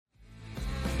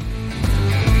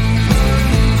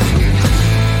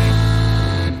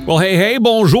Well, hey,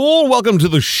 bonjour. Welcome to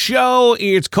the show.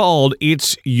 It's called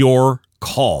It's Your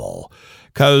Call,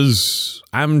 because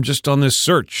I'm just on this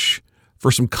search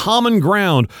for some common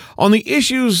ground on the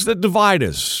issues that divide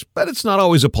us. But it's not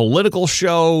always a political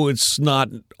show. It's not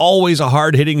always a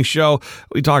hard-hitting show.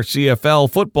 We talk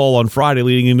CFL football on Friday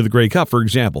leading into the Grey Cup, for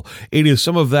example. It is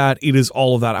some of that. It is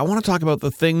all of that. I want to talk about the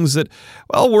things that,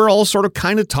 well, we're all sort of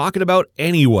kind of talking about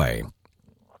anyway.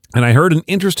 And I heard an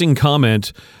interesting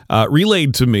comment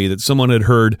relayed to me that someone had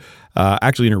heard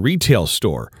actually in a retail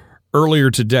store earlier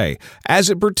today as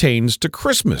it pertains to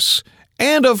Christmas.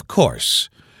 And of course,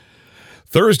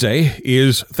 Thursday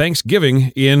is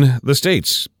Thanksgiving in the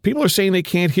States. People are saying they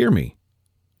can't hear me.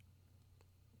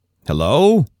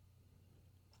 Hello?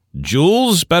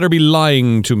 Jules better be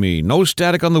lying to me. No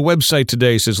static on the website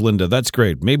today, says Linda. That's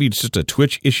great. Maybe it's just a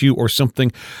Twitch issue or something.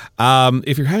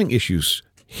 If you're having issues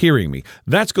hearing me,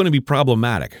 that's going to be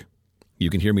problematic. You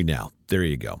can hear me now. There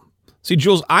you go. See,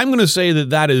 Jules, I'm going to say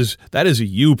that is a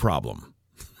you problem.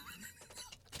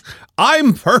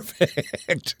 I'm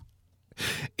perfect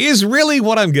is really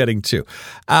what I'm getting to.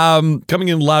 Coming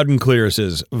in loud and clear,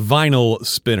 says Vinyl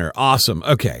Spinner. Awesome.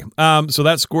 Okay. So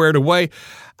that's squared away.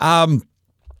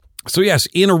 So yes,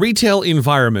 in a retail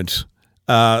environment,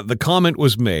 the comment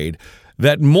was made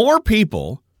that more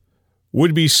people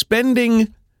would be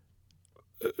spending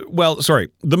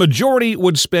the majority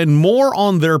would spend more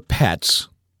on their pets.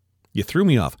 You threw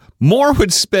me off. More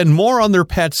would spend more on their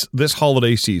pets this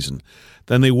holiday season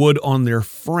than they would on their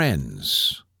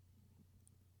friends.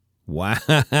 Wow.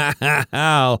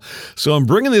 So I'm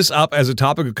bringing this up as a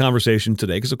topic of conversation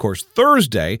today because, of course,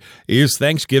 Thursday is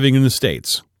Thanksgiving in the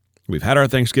States. We've had our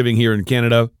Thanksgiving here in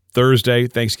Canada. Thursday,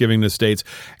 Thanksgiving in the States.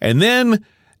 And then,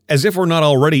 as if we're not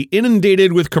already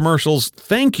inundated with commercials,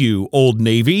 thank you, Old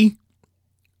Navy.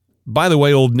 By the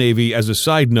way, Old Navy, as a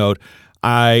side note,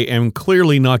 I am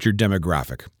clearly not your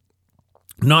demographic.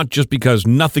 Not just because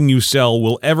nothing you sell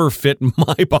will ever fit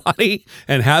my body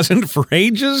and hasn't for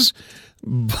ages,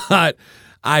 but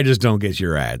I just don't get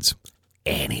your ads.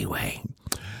 Anyway.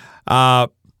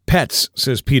 Pets,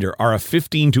 says Peter, are a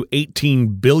 $15 to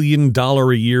 $18 billion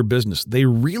a year business. They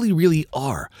really, really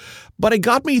are. But it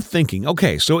got me thinking,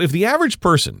 okay, so if the average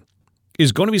person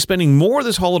is going to be spending more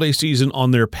this holiday season on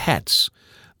their pets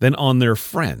than on their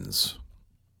friends.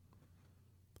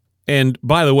 And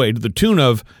by the way, to the tune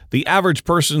of the average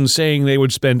person saying they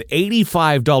would spend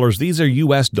 $85, these are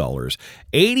US dollars,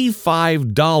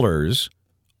 $85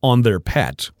 on their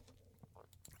pet,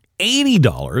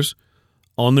 $80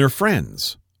 on their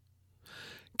friends.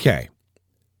 Okay,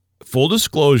 full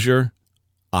disclosure,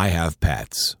 I have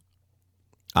pets.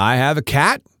 I have a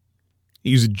cat.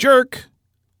 He's a jerk,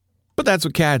 but that's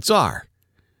what cats are.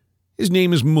 His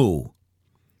name is Moo.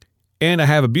 And I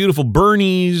have a beautiful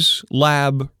Bernese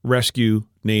Lab rescue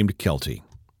named Kelty.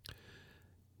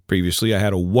 Previously, I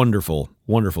had a wonderful,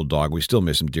 wonderful dog. We still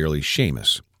miss him dearly,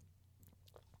 Seamus.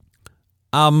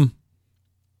 Oh,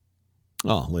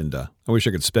 Linda, I wish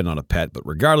I could spend on a pet, but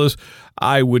regardless,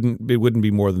 it wouldn't be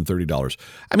more than $30.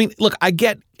 I mean, look, I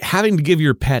get having to give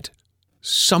your pet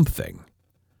something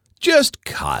just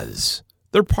 'cause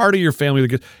they're part of your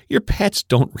family. Your pets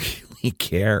don't really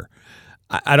care.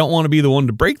 I don't want to be the one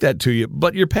to break that to you,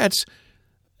 but your pets,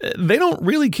 they don't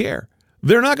really care.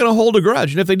 They're not going to hold a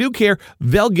grudge. And if they do care,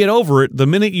 they'll get over it the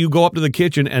minute you go up to the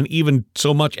kitchen and even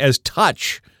so much as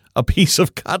touch a piece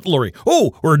of cutlery.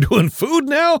 Oh, we're doing food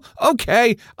now?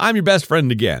 Okay, I'm your best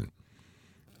friend again.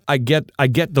 I get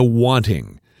the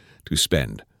wanting to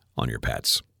spend on your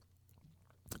pets.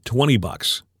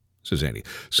 $20, says Andy.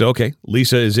 So, okay,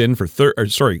 Linda is in for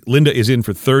 30.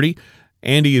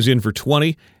 Andy is in for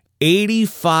 20.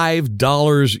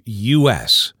 $85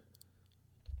 US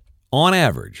on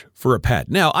average for a pet.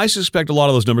 Now, I suspect a lot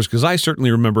of those numbers, because I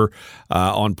certainly remember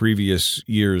on previous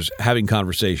years having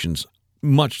conversations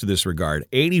much to this regard.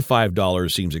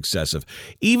 $85 seems excessive,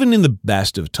 even in the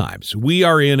best of times. We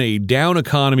are in a down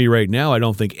economy right now. I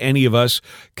don't think any of us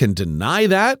can deny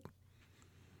that.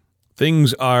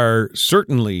 Things are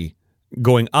certainly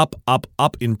going up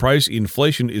in price.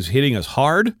 Inflation is hitting us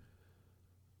hard.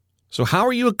 So how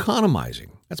are you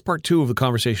economizing? That's part two of the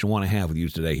conversation I want to have with you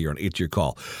today here on It's Your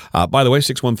Call. By the way,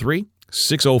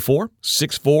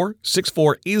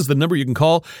 613-604-6464 is the number you can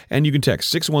call, and you can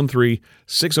text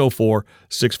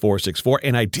 613-604-6464.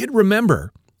 And I did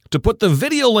remember to put the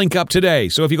video link up today.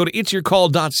 So if you go to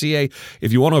itsyourcall.ca,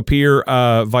 if you want to appear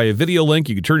via video link,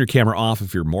 you can turn your camera off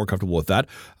if you're more comfortable with that,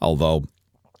 although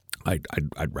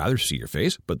I'd rather see your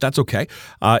face, but that's okay.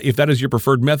 If that is your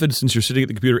preferred method, since you're sitting at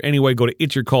the computer anyway, go to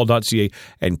itsyourcall.ca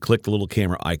and click the little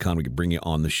camera icon. We can bring you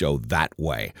on the show that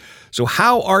way. So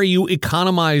how are you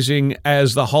economizing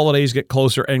as the holidays get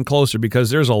closer and closer? Because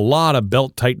there's a lot of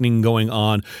belt tightening going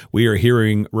on. We are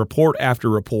hearing report after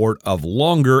report of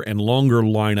longer and longer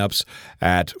lineups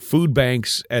at food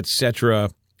banks,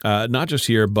 etc., not just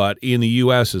here, but in the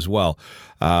U.S. as well.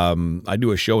 I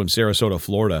do a show in Sarasota,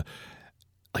 Florida.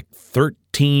 Like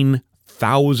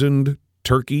 13,000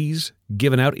 turkeys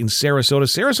given out in Sarasota.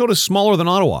 Sarasota's smaller than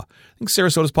Ottawa. I think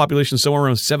Sarasota's population is somewhere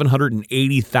around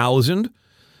 780,000.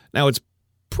 Now, it's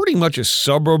pretty much a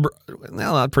suburb.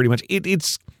 Well, not pretty much.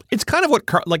 It's kind of what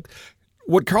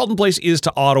Carleton Place is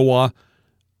to Ottawa,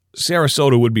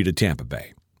 Sarasota would be to Tampa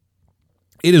Bay.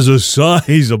 It is a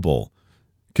sizable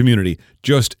community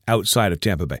just outside of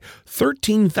Tampa Bay.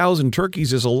 13,000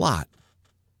 turkeys is a lot.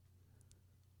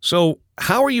 So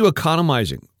how are you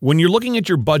economizing when you're looking at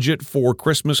your budget for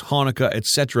Christmas, Hanukkah,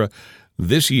 etc.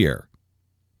 this year?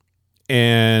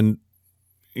 And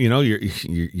you know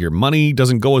your money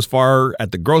doesn't go as far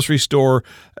at the grocery store.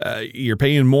 You're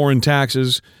paying more in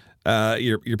taxes.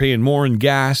 You're paying more in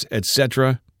gas,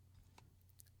 etc.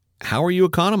 How are you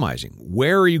economizing?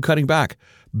 Where are you cutting back?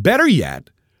 Better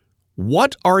yet,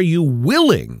 what are you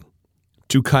willing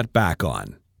to cut back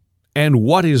on, and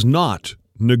what is not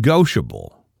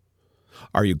negotiable?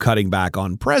 Are you cutting back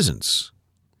on presents,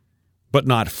 but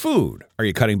not food? Are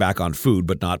you cutting back on food,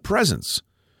 but not presents?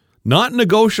 Not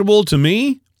negotiable to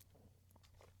me.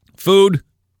 Food.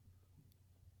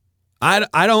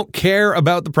 I don't care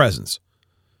about the presents.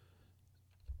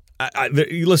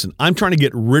 Listen, I'm trying to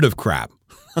get rid of crap.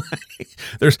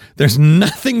 There's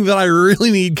nothing that I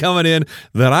really need coming in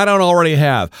that I don't already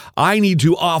have. I need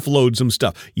to offload some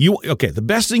stuff. The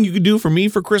best thing you could do for me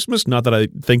for Christmas, not that I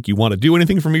think you want to do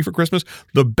anything for me for Christmas,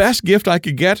 the best gift I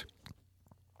could get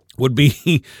would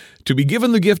be to be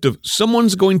given the gift of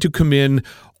someone's going to come in,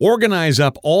 organize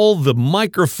up all the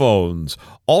microphones,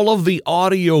 all of the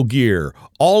audio gear,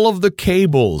 all of the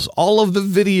cables, all of the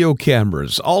video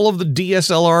cameras, all of the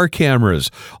DSLR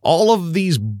cameras, all of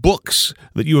these books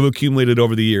that you have accumulated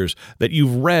over the years that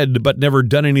you've read but never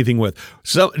done anything with.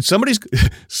 So somebody's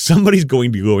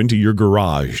going to go into your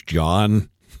garage, John.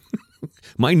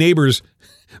 My neighbors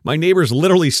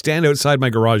literally stand outside my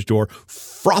garage door,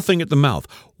 frothing at the mouth,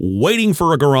 waiting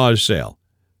for a garage sale.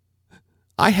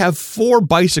 I have 4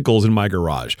 bicycles in my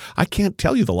garage. I can't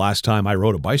tell you the last time I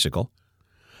rode a bicycle.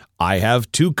 I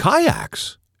have 2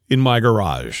 kayaks in my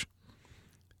garage.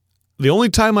 The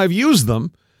only time I've used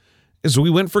them is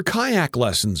we went for kayak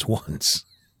lessons once.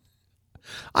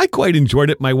 I quite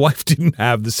enjoyed it. My wife didn't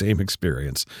have the same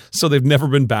experience, so they've never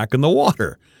been back in the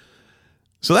water.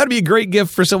 So that'd be a great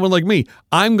gift for someone like me.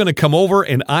 I'm going to come over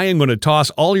and I am going to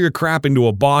toss all your crap into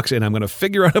a box and I'm going to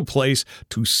figure out a place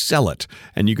to sell it.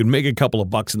 And you can make a couple of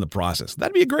bucks in the process.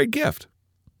 That'd be a great gift.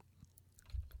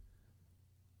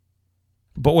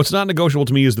 But what's not negotiable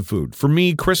to me is the food. For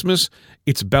me, Christmas,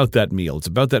 it's about that meal. It's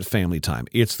about that family time.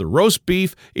 It's the roast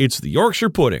beef. It's the Yorkshire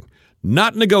pudding.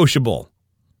 Not negotiable.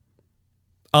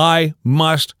 I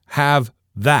must have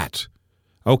that.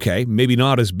 Okay, maybe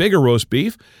not as big a roast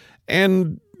beef.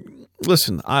 And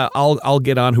listen, I'll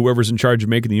get on whoever's in charge of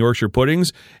making the Yorkshire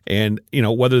puddings. And,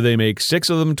 whether they make 6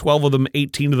 of them, 12 of them,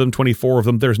 18 of them, 24 of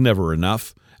them, there's never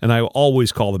enough. And I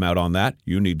always call them out on that.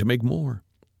 You need to make more.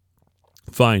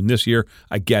 Fine, this year,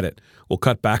 I get it. We'll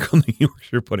cut back on the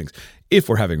Yorkshire puddings if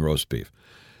we're having roast beef.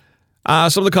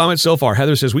 Some of the comments so far.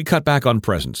 Heather says, we cut back on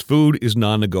presents. Food is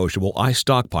non-negotiable. I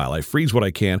stockpile. I freeze what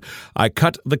I can. I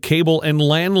cut the cable and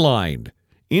landline.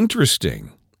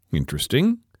 Interesting.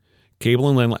 Cable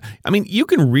and landline. I mean, you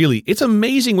can it's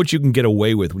amazing what you can get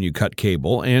away with when you cut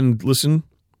cable. And listen,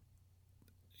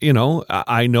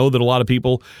 I know that a lot of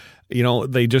people,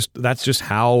 that's just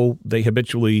how they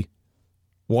habitually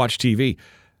watch TV.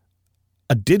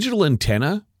 A digital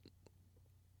antenna,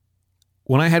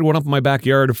 when I had one up in my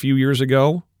backyard a few years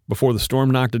ago, before the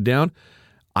storm knocked it down,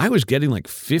 I was getting like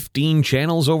 15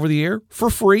 channels over the air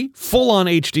for free, full on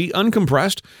HD,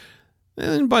 uncompressed.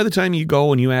 And by the time you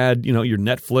go and you add, your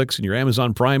Netflix and your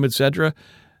Amazon Prime, etc.,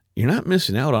 you're not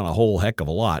missing out on a whole heck of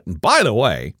a lot. And by the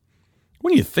way,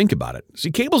 when you think about it,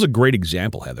 see, cable's a great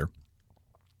example, Heather.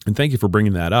 And thank you for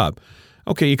bringing that up.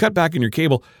 Okay, you cut back on your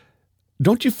cable.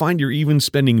 Don't you find you're even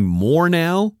spending more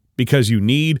now because you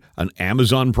need an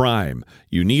Amazon Prime,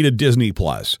 you need a Disney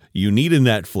Plus, you need a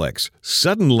Netflix?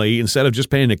 Suddenly, instead of just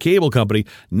paying a cable company,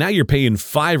 now you're paying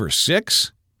 5 or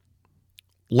 6?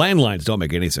 Landlines don't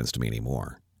make any sense to me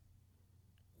anymore.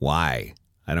 Why?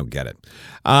 I don't get it.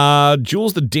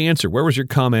 Jules the Dancer, where was your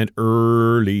comment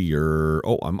earlier?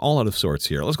 Oh, I'm all out of sorts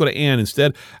here. Let's go to Ann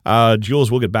instead. Jules,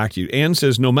 we'll get back to you. Ann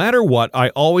says, no matter what, I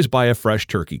always buy a fresh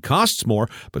turkey. Costs more,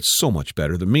 but so much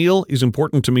better. The meal is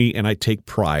important to me, and I take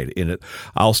pride in it.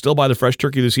 I'll still buy the fresh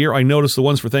turkey this year. I noticed the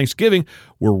ones for Thanksgiving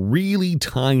were really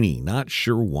tiny. Not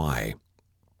sure why.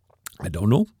 I don't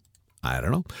know.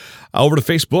 Over to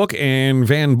Facebook, and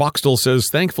Van Boxtel says,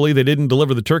 thankfully they didn't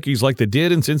deliver the turkeys like they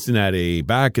did in Cincinnati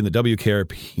back in the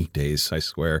WKRP days. I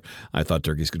swear, I thought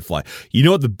turkeys could fly. You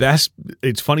know what the best,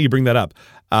 it's funny you bring that up.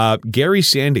 Gary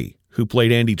Sandy, who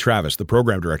played Andy Travis, the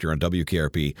program director on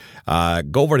WKRP,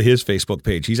 go over to his Facebook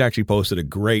page. He's actually posted a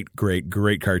great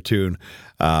cartoon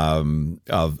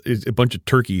of a bunch of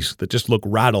turkeys that just look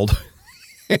rattled.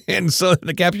 And so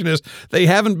the caption is, they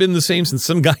haven't been the same since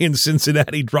some guy in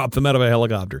Cincinnati dropped them out of a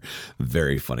helicopter.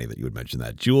 Very funny that you would mention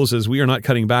that. Jules says, we are not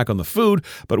cutting back on the food,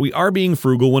 but we are being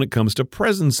frugal when it comes to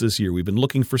presents this year. We've been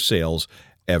looking for sales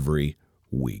every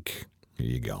week. Here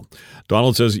you go.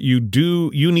 Donald says, you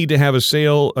need to have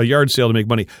a yard sale to make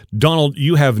money. Donald,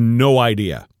 you have no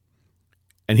idea.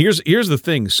 And here's the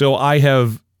thing. So I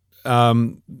have,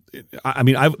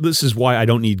 this is why I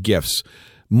don't need gifts.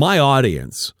 My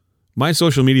audience, my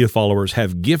social media followers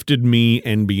have gifted me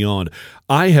and beyond.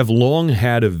 I have long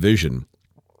had a vision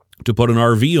to put an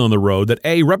RV on the road that,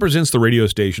 A, represents the radio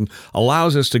station,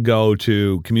 allows us to go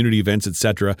to community events,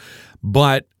 etc.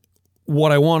 But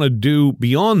what I want to do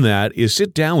beyond that is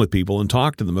sit down with people and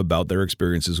talk to them about their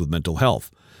experiences with mental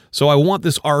health. So I want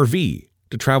this RV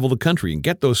to travel the country and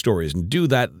get those stories and do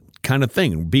that kind of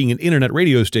thing. Being an internet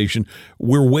radio station,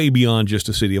 we're way beyond just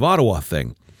a City of Ottawa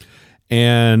thing.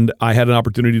 And I had an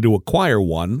opportunity to acquire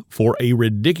one for a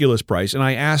ridiculous price. And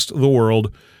I asked the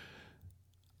world,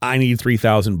 I need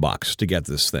 $3,000 to get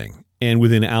this thing. And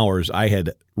within hours, I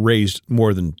had raised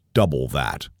more than double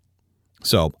that.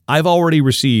 So I've already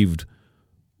received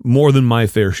more than my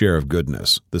fair share of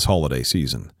goodness this holiday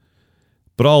season.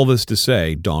 But all this to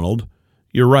say, Donald,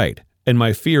 you're right. And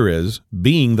my fear is,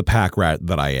 being the pack rat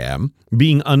that I am,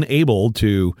 being unable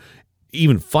to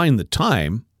even find the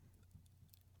time,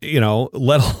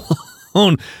 let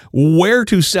alone where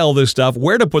to sell this stuff,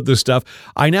 where to put this stuff.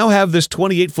 I now have this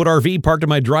 28-foot RV parked in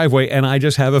my driveway, and I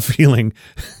just have a feeling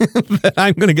that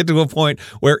I'm going to get to a point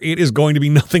where it is going to be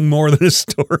nothing more than a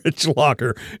storage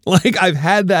locker. Like, I've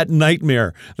had that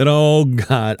nightmare that, oh,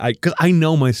 God, because I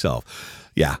know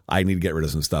myself. Yeah, I need to get rid of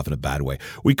some stuff in a bad way.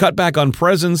 We cut back on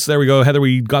presents. There we go. Heather,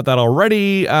 we got that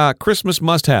already. Christmas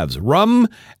must-haves, rum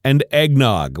and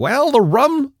eggnog. Well, the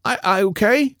rum,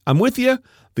 okay, I'm with you.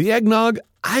 The eggnog,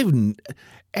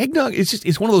 eggnog,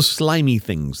 it's one of those slimy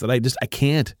things that I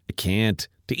can't.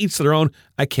 To each their own,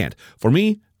 I can't. For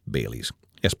me, Bailey's.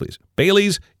 Yes, please.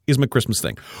 Bailey's is my Christmas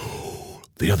thing.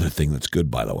 The other thing that's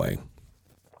good, by the way.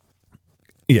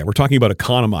 Yeah, we're talking about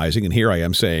economizing, and here I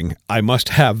am saying, I must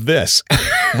have this.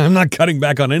 I'm not cutting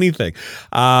back on anything.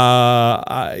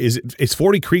 It's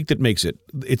 40 Creek that makes it.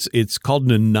 It's called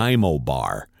Nanaimo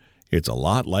Bar. It's a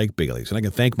lot like Bailey's, and I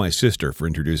can thank my sister for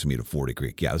introducing me to 40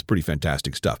 Creek. Yeah, it's pretty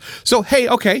fantastic stuff. So, hey,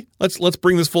 okay, let's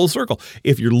bring this full circle.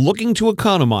 If you're looking to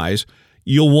economize,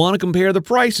 you'll want to compare the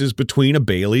prices between a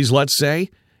Bailey's, let's say,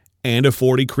 and a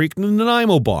 40 Creek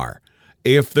Nanaimo Bar.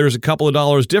 If there's a couple of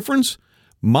dollars difference,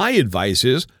 my advice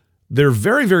is they're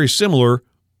very, very similar.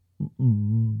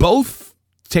 Both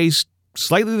taste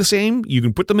slightly the same. You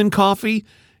can put them in coffee.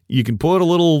 You can put a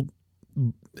little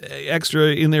extra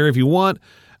in there if you want.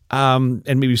 And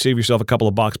maybe save yourself a couple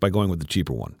of bucks by going with the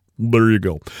cheaper one. There you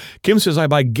go. Kim says, I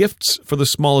buy gifts for the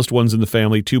smallest ones in the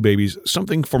family, 2 babies,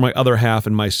 something for my other half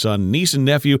and my son, niece and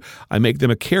nephew. I make them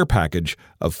a care package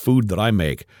of food that I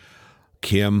make.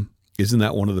 Kim, isn't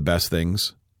that one of the best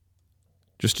things?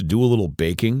 Just to do a little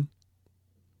baking.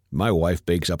 My wife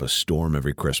bakes up a storm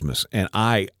every Christmas. And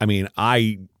I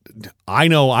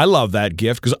know I love that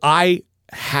gift because I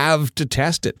have to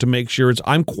test it to make sure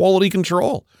I'm quality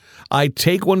control. I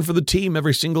take one for the team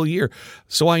every single year.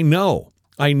 So I know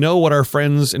what our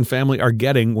friends and family are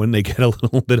getting when they get a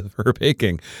little bit of her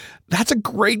baking. That's a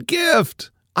great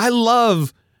gift. I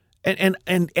love,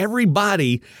 and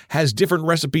everybody has different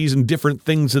recipes and different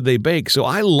things that they bake. So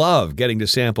I love getting to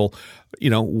sample,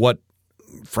 what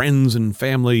friends and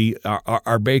family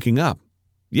are baking up.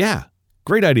 Yeah.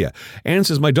 Great idea. Anne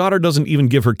says, my daughter doesn't even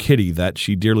give her kitty that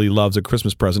she dearly loves a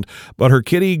Christmas present, but her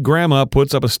kitty grandma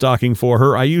puts up a stocking for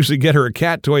her. I usually get her a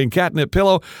cat toy and catnip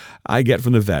pillow I get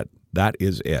from the vet. That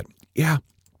is it. Yeah.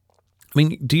 I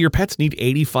mean, do your pets need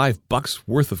 $85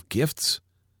 worth of gifts?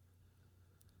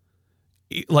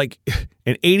 Like,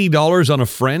 and $80 on a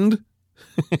friend?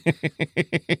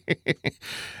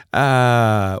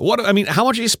 How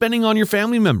much are you spending on your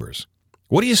family members?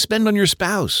 What do you spend on your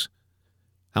spouse?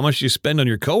 How much do you spend on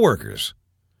your coworkers?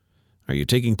 Are you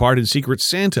taking part in Secret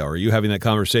Santa? Or are you having that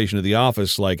conversation at the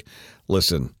office like,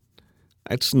 listen,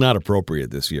 it's not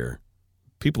appropriate this year.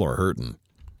 People are hurting.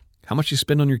 How much do you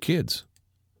spend on your kids?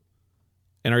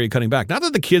 And are you cutting back? Not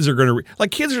that the kids are going to,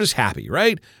 kids are just happy,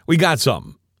 right? We got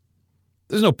something.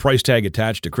 There's no price tag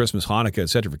attached to Christmas, Hanukkah,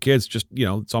 etc. for kids. Just,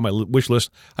 it's on my wish list.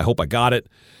 I hope I got it.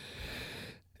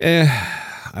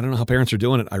 I don't know how parents are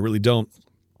doing it. I really don't.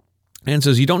 Ann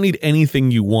says, you don't need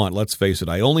anything you want. Let's face it.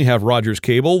 I only have Rogers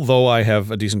Cable, though I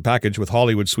have a decent package with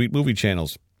Hollywood Sweet movie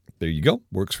channels. There you go.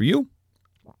 Works for you.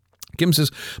 Kim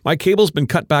says, my cable's been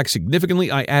cut back significantly.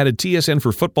 I added TSN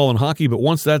for football and hockey, but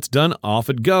once that's done, off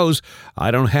it goes. I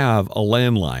don't have a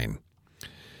landline.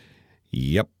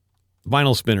 Yep.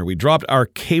 Vinyl Spinner, we dropped our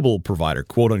cable provider,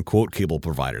 quote-unquote cable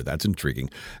provider. That's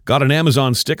intriguing. Got an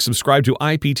Amazon stick, subscribed to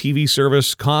IPTV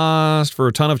service, cost for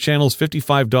a ton of channels,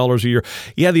 $55 a year.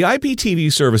 Yeah, the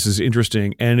IPTV service is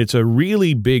interesting, and it's a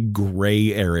really big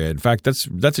gray area. In fact,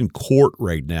 that's in court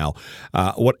right now.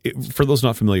 For those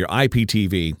not familiar,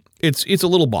 IPTV, it's a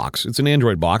little box. It's an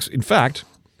Android box. In fact,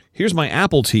 here's my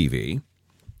Apple TV.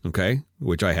 Okay,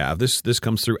 which I have. This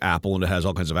comes through Apple, and it has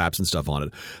all kinds of apps and stuff on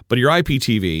it. But your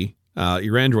IPTV,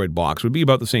 your Android box, would be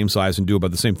about the same size and do about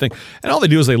the same thing. And all they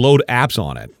do is they load apps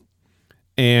on it.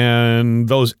 And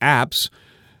those apps,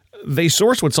 they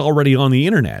source what's already on the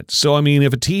internet. So,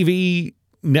 if a TV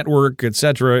network,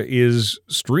 etc., is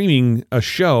streaming a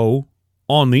show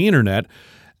on the internet,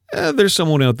 there's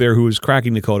someone out there who is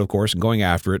cracking the code, of course, and going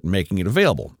after it and making it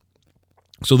available.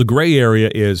 So the gray area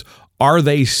is, are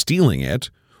they stealing it?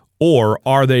 Or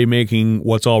are they making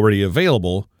what's already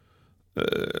available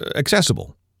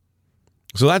accessible?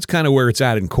 So that's kind of where it's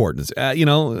at in court. It's,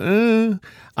 I'm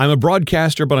a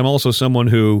broadcaster, but I'm also someone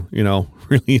who,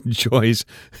 really enjoys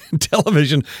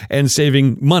television and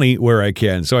saving money where I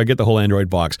can. So I get the whole Android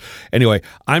box. Anyway,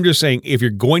 I'm just saying, if you're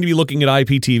going to be looking at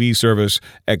IPTV service,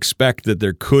 expect that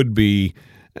there could be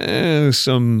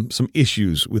some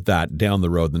issues with that down the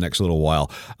road in the next little while.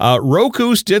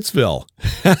 Roku Stittsville.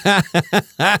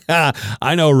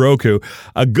 I know Roku.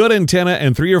 A good antenna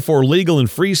and 3 or 4 legal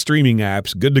and free streaming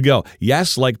apps. Good to go.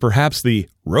 Yes, like perhaps the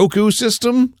Roku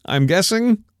system, I'm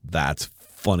guessing. That's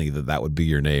funny that would be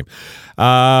your name.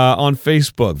 On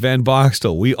Facebook, Van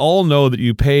Boxtel, we all know that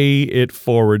you pay it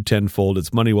forward tenfold.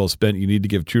 It's money well spent. You need to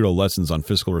give Trudeau lessons on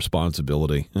fiscal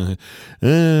responsibility. I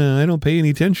don't pay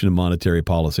any attention to monetary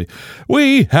policy.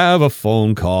 We have a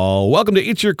phone call. Welcome to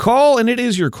It's Your Call, and it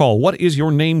is your call. What is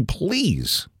your name,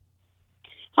 please?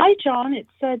 Hi, John.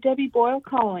 It's Debbie Boyle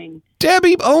calling.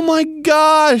 Debbie, oh my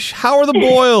gosh. How are the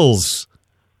Boyles?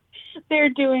 They're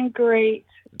doing great.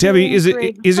 Debbie, is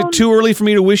it too early for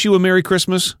me to wish you a Merry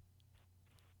Christmas?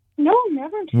 No,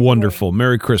 never. Wonderful.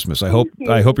 Merry Christmas. I hope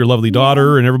your lovely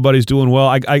daughter and everybody's doing well.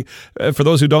 I for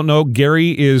those who don't know,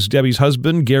 Gary is Debbie's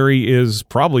husband. Gary is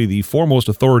probably the foremost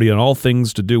authority on all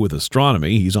things to do with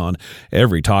astronomy. He's on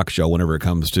every talk show whenever it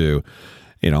comes to,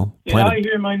 Did I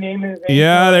hear my name?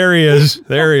 Yeah, there he is.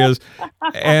 There he is.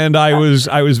 And I was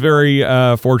very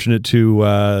fortunate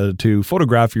to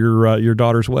photograph your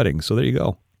daughter's wedding. So there you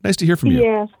go. Nice to hear from you.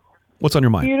 Yes. What's on your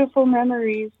mind? Beautiful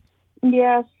memories.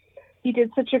 Yes. You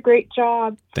did such a great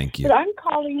job. Thank you. But I'm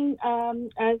calling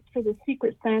as for the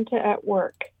Secret Santa at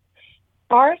work.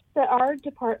 Our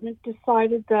department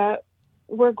decided that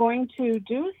we're going to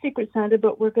do Secret Santa,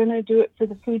 but we're going to do it for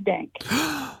the food bank.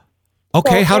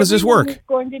 Okay, so how does this work?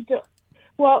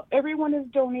 Everyone is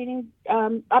donating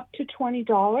up to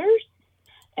 $20,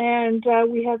 and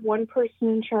we have one person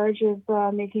in charge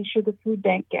of making sure the food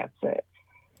bank gets it.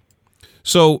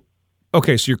 So,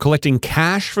 okay, so you're collecting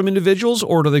cash from individuals,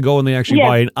 or do they go and they actually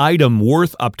buy an item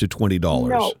worth up to $20?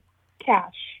 No,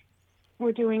 cash.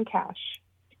 We're doing cash.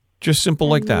 Just simple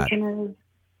like that?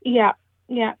 Yeah,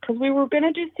 because we were going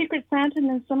to do Secret Santa, and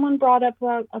then someone brought up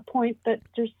a point that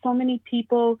there's so many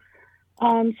people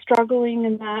struggling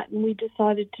in that, and we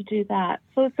decided to do that.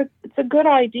 So it's a good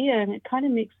idea, and it kind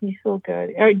of makes me feel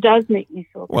good. Or it does make me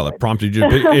feel good. Well, it prompted you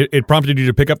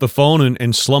to pick up the phone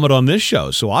and slum it on this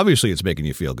show. So obviously, it's making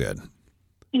you feel good.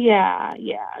 Yeah,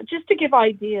 just to give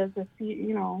ideas, if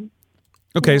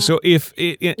Okay, so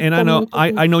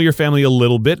I know your family a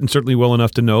little bit, and certainly well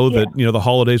enough to know that the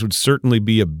holidays would certainly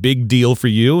be a big deal for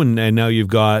you, and now you've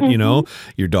got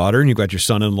your daughter and you've got your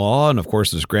son-in-law, and of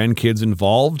course there's grandkids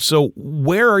involved. So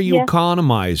where are you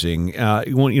economizing?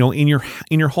 In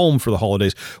your home for the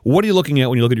holidays, what are you looking at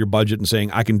when you look at your budget and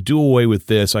saying, I can do away with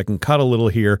this, I can cut a little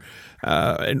here,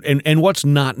 and what's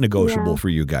not negotiable for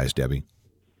you guys, Debbie?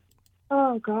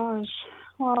 Oh gosh.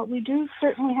 Well, we do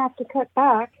certainly have to cut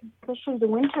back, especially the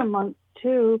winter months,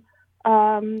 too.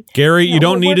 Gary, you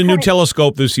don't need a new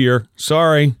telescope this year.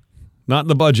 Sorry. Not in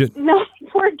the budget. No,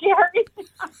 poor Gary.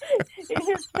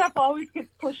 His stuff always gets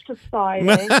pushed aside.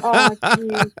 Eh? Oh,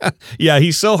 yeah,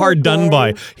 he's so hard done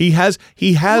by. He has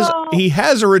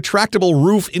a retractable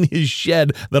roof in his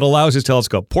shed that allows his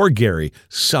telescope. Poor Gary,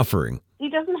 suffering. He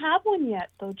doesn't have one yet,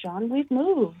 though, John. We've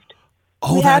moved.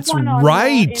 Oh, that's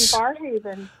right. In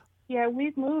Barhaven. Yeah,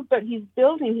 we've moved, but he's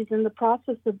building. He's in the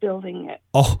process of building it.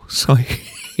 Oh, so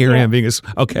here I am being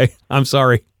okay. I'm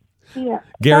sorry. Yeah,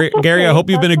 Gary, I hope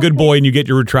you've been a good boy and you get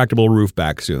your retractable roof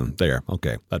back soon. There,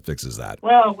 okay, that fixes that.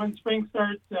 Well, when spring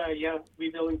starts,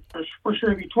 rebuilding for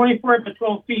sure. It'll be 24 by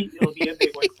 12 feet. It'll be a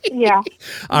big one. Yeah.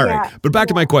 All right, but back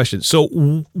to my question. So,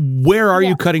 where are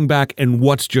you cutting back, and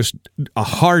what's just a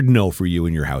hard no for you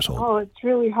in your household? Oh, it's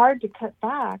really hard to cut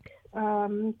back.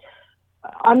 I'm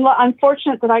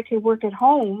fortunate that I can work at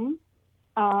home.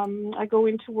 I go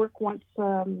into work one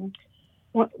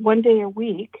day a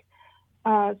week.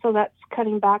 So that's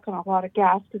cutting back on a lot of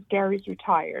gas because Gary's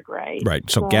retired, right? Right.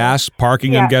 So gas,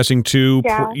 parking, I'm guessing too.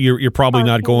 You're probably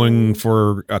not going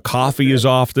for a coffee as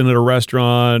often at a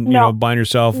restaurant, buying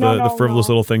yourself the frivolous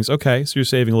little things. Okay, so you're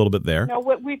saving a little bit there. No,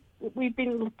 we've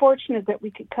been fortunate that we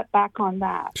could cut back on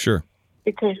that. Sure.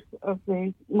 Because of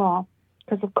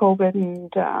COVID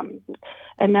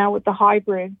and now with the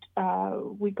hybrid,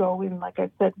 we go in, like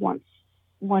I said, one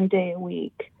day a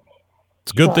week.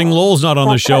 It's a good thing Lowell's not on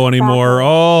the show anymore.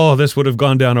 Oh, this would have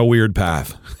gone down a weird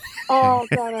path. Oh,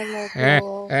 God, I love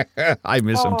Lowell. I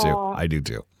miss him, too. I do,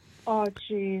 too. Oh,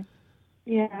 geez.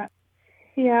 Yeah.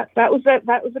 Yeah, that was a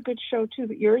good show, too.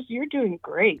 But you're doing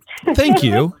great. Thank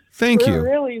you. Thank you.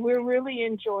 We're really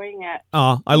enjoying it.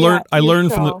 I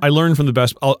learned from the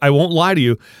best. I won't lie to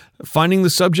you. Finding the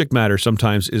subject matter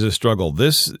sometimes is a struggle.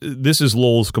 This is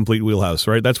Lowell's complete wheelhouse,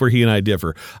 right? That's where he and I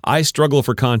differ. I struggle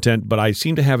for content, but I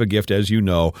seem to have a gift, as you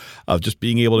know, of just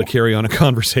being able to carry on a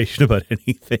conversation about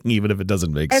anything, even if it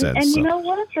doesn't make sense. And you know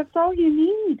what? That's all you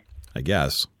need. I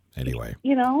guess. Anyway.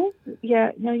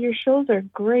 Your shows are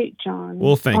great, John.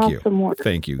 Well, thank you. Work.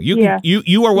 Thank you.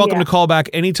 You are welcome to call back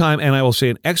anytime, and I will say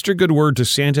an extra good word to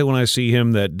Santa when I see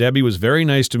him that Debbie was very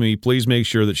nice to me. Please make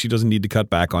sure that she doesn't need to cut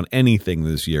back on anything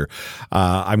this year.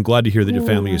 I'm glad to hear that your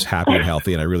family is happy and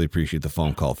healthy, and I really appreciate the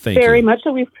phone call. Thank you. Very much.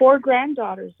 So we have 4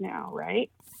 granddaughters now, right?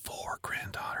 4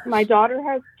 granddaughters. My daughter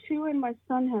has 2, and my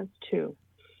son has 2.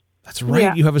 That's right.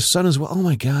 Yeah. You have a son as well. Oh,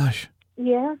 my gosh.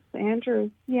 Yes,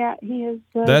 Andrew. Yeah, he has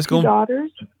 2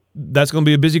 daughters. That's going to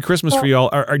be a busy Christmas for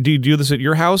y'all. Do you do this at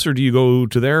your house, or do you go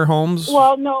to their homes?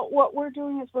 Well, no. What we're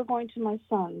doing is we're going to my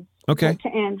son's. Okay. To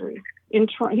Andrew.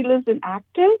 He lives in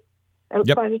Acton,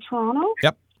 outside of Toronto.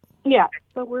 Yep. Yeah,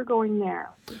 so we're going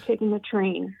there. We're taking the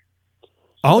train.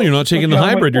 Oh, you're not taking the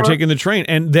hybrid. You're taking the train.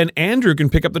 And then Andrew can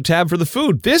pick up the tab for the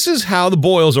food. This is how the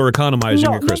Boyles are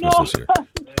economizing your Christmas this year.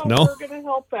 No? We're going to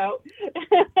help out.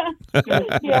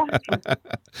 Yeah.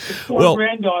 Well,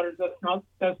 granddaughters,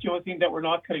 that's the only thing that we're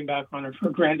not cutting back on, are for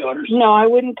granddaughters. No, I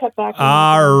wouldn't cut back on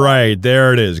All right,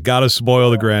 there it is. Got to spoil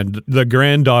the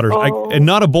granddaughters. Oh. And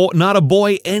not a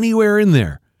boy anywhere in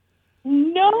there.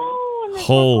 No.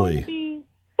 Holy.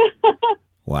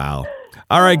 Wow.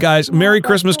 All right, guys. Merry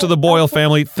Christmas to the Boyle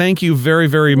family. Thank you very,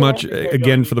 very much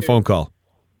again for the phone call.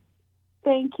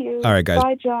 Thank you. All right, guys.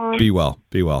 Bye, John. Be well.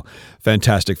 Be well.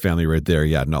 Fantastic family right there.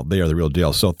 Yeah, no, they are the real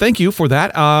deal. So thank you for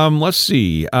that. Let's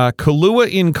see.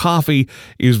 Kahlua in coffee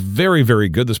is very, very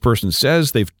good. This person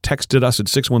says they've texted us at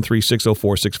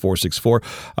 613-604-6464.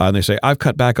 And they say, I've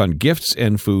cut back on gifts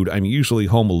and food. I'm usually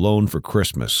home alone for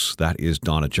Christmas. That is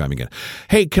Donna chiming in.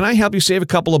 Hey, can I help you save a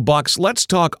couple of bucks? Let's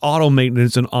talk auto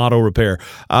maintenance and auto repair.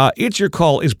 It's Your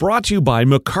Call is brought to you by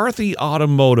McCarthy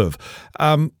Automotive.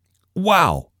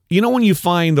 Wow. You know, when you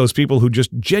find those people who just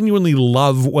genuinely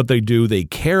love what they do, they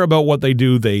care about what they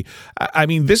do.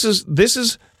 This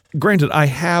is granted, I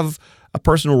have a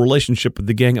personal relationship with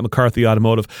the gang at McCarthy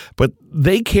Automotive, but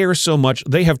they care so much.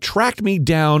 They have tracked me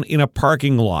down in a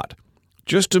parking lot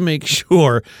just to make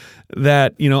sure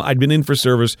that, I'd been in for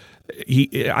service.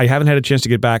 I haven't had a chance to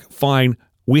get back. Fine.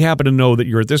 We happen to know that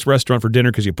you're at this restaurant for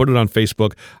dinner because you put it on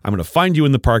Facebook. I'm going to find you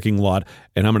in the parking lot,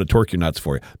 and I'm going to torque your nuts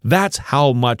for you. That's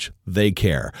how much they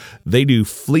care. They do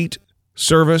fleet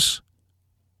service.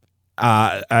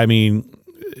 Winter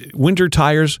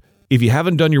tires. If you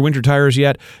haven't done your winter tires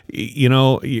yet,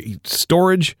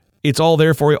 storage, it's all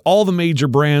there for you. All the major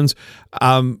brands,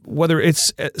 whether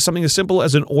it's something as simple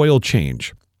as an oil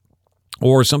change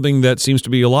or something that seems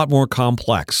to be a lot more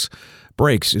complex,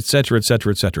 brakes, et cetera, et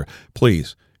cetera, et cetera.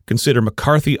 Please consider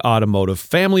McCarthy Automotive,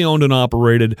 family-owned and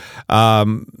operated.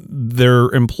 Their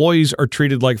employees are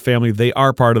treated like family. They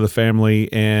are part of the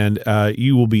family, and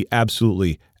you will be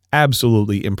absolutely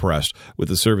impressed with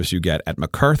the service you get at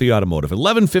McCarthy Automotive,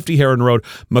 1150 Heron Road,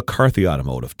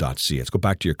 mccarthyautomotive.ca. Let's go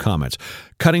back to your comments.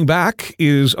 Cutting back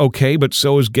is okay, but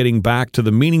so is getting back to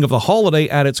the meaning of the holiday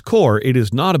at its core. It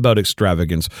is not about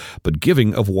extravagance, but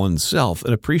giving of oneself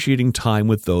and appreciating time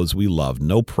with those we love.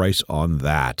 No price on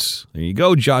that. There you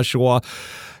go, Joshua.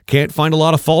 Can't find a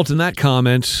lot of fault in that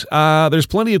comment. There's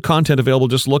plenty of content available.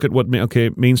 Just look at what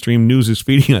mainstream news is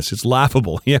feeding us. It's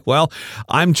laughable. Yeah, well,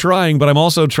 I'm trying, but I'm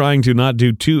also trying to not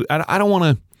do too. I don't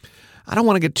want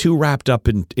to get too wrapped up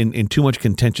in too much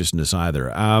contentiousness either.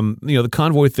 The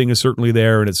convoy thing is certainly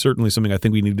there, and it's certainly something I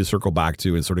think we need to circle back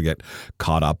to and sort of get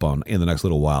caught up on in the next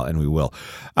little while, and we will.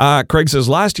 Craig says,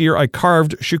 last year I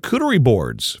carved charcuterie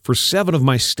boards for 7 of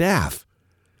my staff.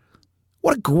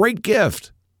 What a great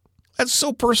gift. That's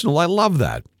so personal. I love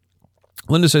that.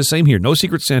 Linda says, same here. No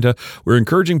Secret Santa. We're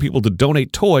encouraging people to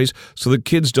donate toys so that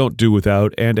kids don't do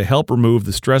without and to help remove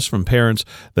the stress from parents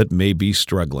that may be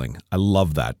struggling. I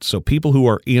love that. So people who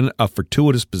are in a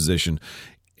fortuitous position,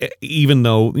 even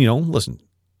though, listen,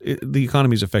 the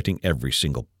economy is affecting every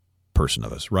single person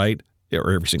of us, right?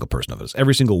 Or every single person of us,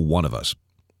 every single one of us.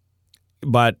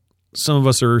 But some of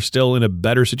us are still in a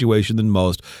better situation than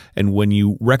most, and when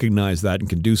you recognize that and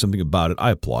can do something about it,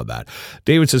 I applaud that.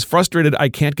 David says, frustrated I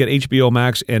can't get HBO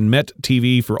Max and Met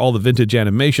TV for all the vintage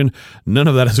animation. None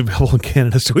of that is available in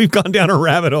Canada, so we've gone down a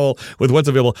rabbit hole with what's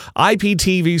available.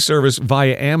 IPTV service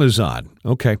via Amazon.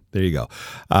 Okay, there you go.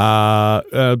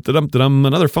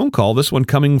 Another phone call, this one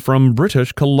coming from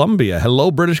British Columbia. Hello,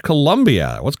 British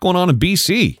Columbia. What's going on in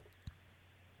BC?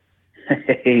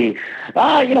 Hey,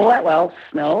 you know what? Well,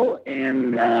 snow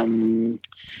and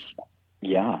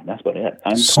that's about it.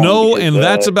 Snow and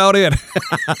that's about it.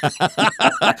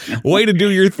 Way to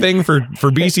do your thing for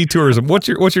BC tourism. What's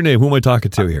your name? Who am I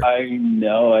talking to here? I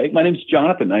know. My name's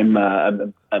Jonathan. I'm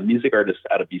a music artist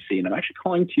out of BC, and I'm actually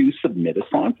calling to submit a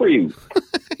song for you.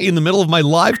 In the middle of my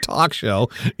live talk show,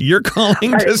 you're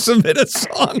calling to submit a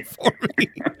song for me.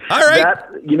 All right.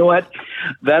 You know what?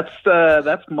 That's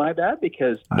my bad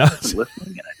because I wasn't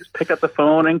listening, and I just picked up the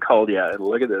phone and called you. And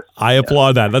look at this. I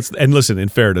applaud that. And listen, in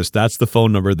fairness, that's the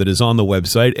phone number that is on the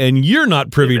website, and you're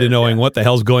not privy to knowing what the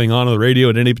hell's going on the radio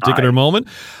at any particular moment.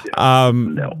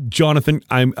 No. Jonathan,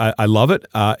 I love it.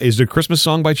 Is it a Christmas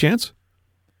song by chance?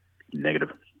 Negative.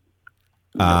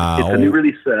 It's a new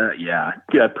release,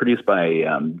 produced by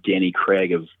Danny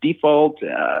Craig of Default.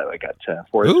 I got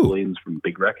Forrest Williams from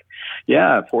Big Wreck.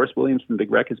 Yeah, Forrest Williams from Big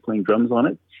Wreck is playing drums on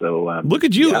it. So look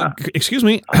at you. Yeah. Excuse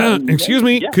me.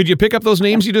 Yeah. Could you pick up those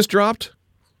names you just dropped?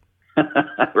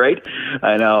 Right?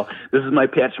 I know. This is my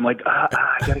pitch. I'm like, I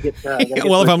gotta get.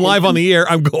 Well, if I'm live on the air,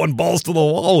 I'm going balls to the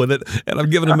wall with it, and I'm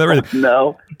giving them everything.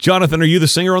 No, Jonathan, are you the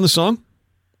singer on the song?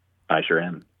 I sure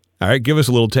am. All right, give us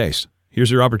a little taste. Here's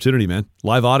your opportunity, man.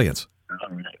 Live audience.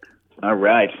 All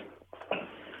right.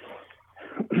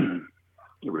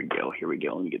 Here we go.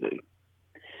 Let me get the.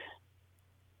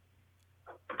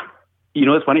 You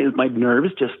know what's funny is my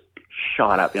nerves just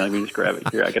shot up. Let me just grab it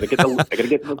here. I gotta get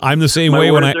the. I'm the same way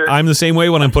when I'm the same way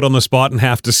when I'm put on the spot and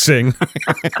have to sing.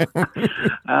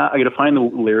 I gotta find the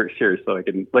lyrics here so I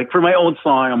can for my own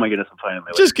song. Oh my goodness, I'm finding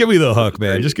my. Just give me the hook,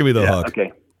 man. Just give me the hook.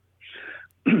 Okay.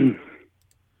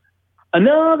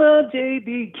 Another day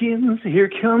begins, here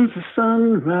comes the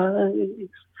sunrise.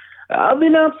 I've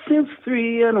been up since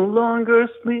 3 and no longer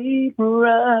sleep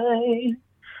right.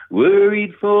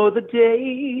 Worried for the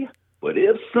day, what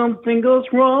if something goes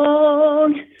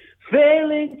wrong?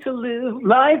 Failing to live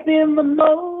life in the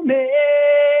moment.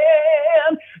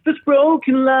 This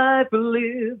broken life I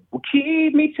live will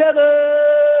keep me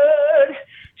tethered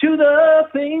to the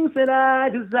things that I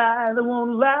desire that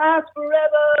won't last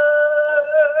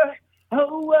forever.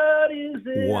 Oh, what is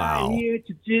it I'm here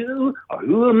to do? Or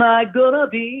who am I gonna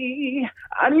be?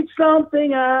 I need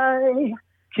something I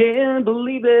can't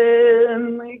believe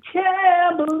in.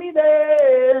 Can't believe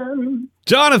in.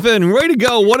 Jonathan, way to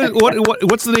go.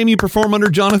 What's the name you perform under,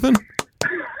 Jonathan?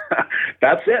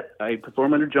 That's it. I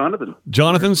perform under Jonathan.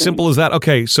 Jonathan, simple as that.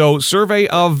 Okay, so survey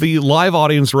of the live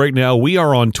audience right now. We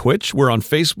are on Twitch, we're on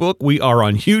Facebook, we are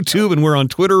on YouTube, and we're on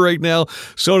Twitter right now.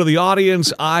 So to the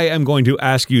audience, I am going to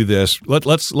ask you this.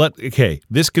 Okay,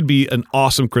 this could be an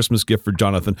awesome Christmas gift for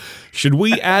Jonathan. Should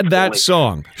we add that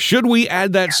song? Should we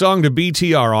add that song to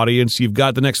BTR, audience? You've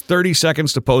got the next 30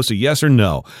 seconds to post a yes or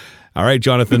no. All right,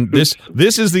 Jonathan, this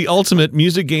is the ultimate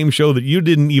music game show that you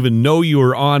didn't even know you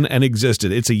were on and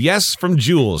existed. It's a yes from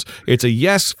Jules. It's a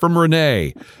yes from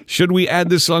Renee. Should we add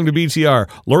this song to BTR?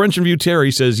 Laurentian View Terry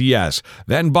says yes.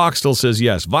 Van Boxtel says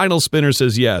yes. Vinyl Spinner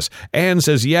says yes. Ann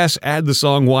says yes, add the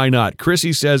song, why not?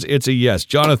 Chrissy says it's a yes.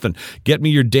 Jonathan, get me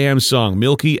your damn song.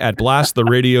 Milky at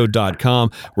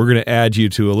blasttheradio.com. We're going to add you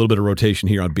to a little bit of rotation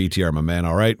here on BTR, my man,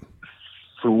 all right?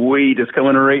 Sweet. It's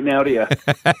coming right now to you.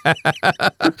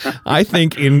 I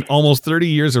think in almost 30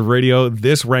 years of radio,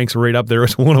 this ranks right up there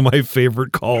as one of my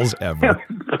favorite calls ever.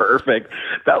 Perfect.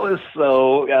 That was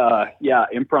so,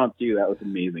 impromptu. That was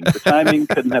amazing. The timing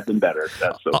couldn't have been better.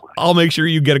 That's so funny. I'll make sure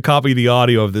you get a copy of the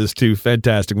audio of this, too.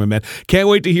 Fantastic, my man. Can't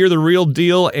wait to hear the real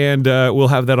deal, and we'll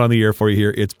have that on the air for you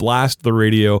here. It's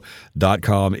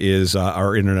blasttheradio.com is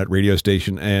our internet radio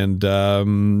station, and I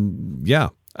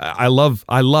love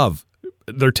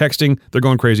they're texting. They're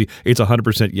going crazy. It's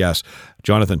 100% yes.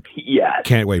 Jonathan. Yes.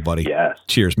 Can't wait, buddy. Yes.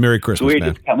 Cheers. Merry Christmas, Sweet. man.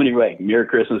 It's coming your way. Merry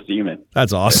Christmas to you, man.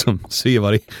 That's awesome. See you,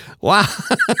 buddy. Wow.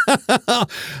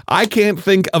 I can't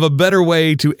think of a better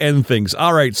way to end things.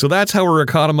 All right. So that's how we're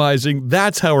economizing.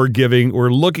 That's how we're giving.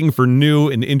 We're looking for new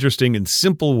and interesting and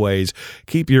simple ways.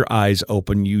 Keep your eyes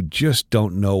open. You just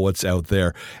don't know what's out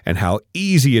there and how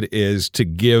easy it is to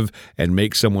give and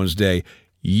make someone's day.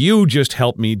 You just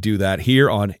helped me do that here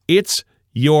on It's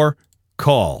Your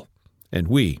Call. And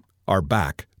we are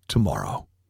back tomorrow.